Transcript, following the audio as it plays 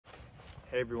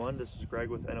Hey everyone, this is Greg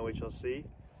with NOHLC.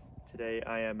 Today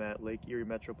I am at Lake Erie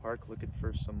Metro Park looking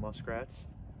for some muskrats.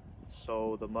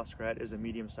 So the muskrat is a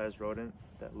medium-sized rodent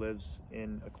that lives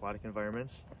in aquatic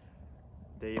environments.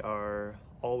 They are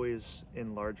always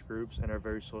in large groups and are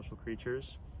very social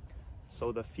creatures.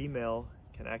 So the female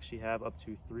can actually have up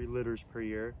to 3 litters per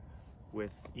year,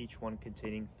 with each one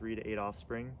containing 3 to 8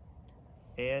 offspring.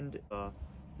 And a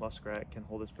muskrat can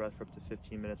hold its breath for up to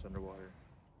 15 minutes underwater.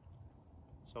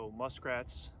 So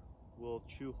muskrats will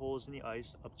chew holes in the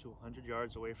ice up to 100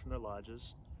 yards away from their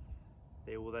lodges.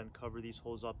 They will then cover these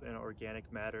holes up in organic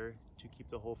matter to keep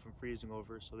the hole from freezing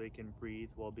over so they can breathe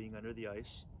while being under the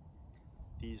ice.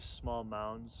 These small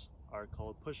mounds are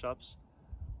called push-ups,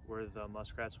 where the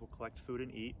muskrats will collect food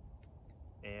and eat,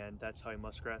 and that's how a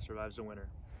muskrat survives the winter.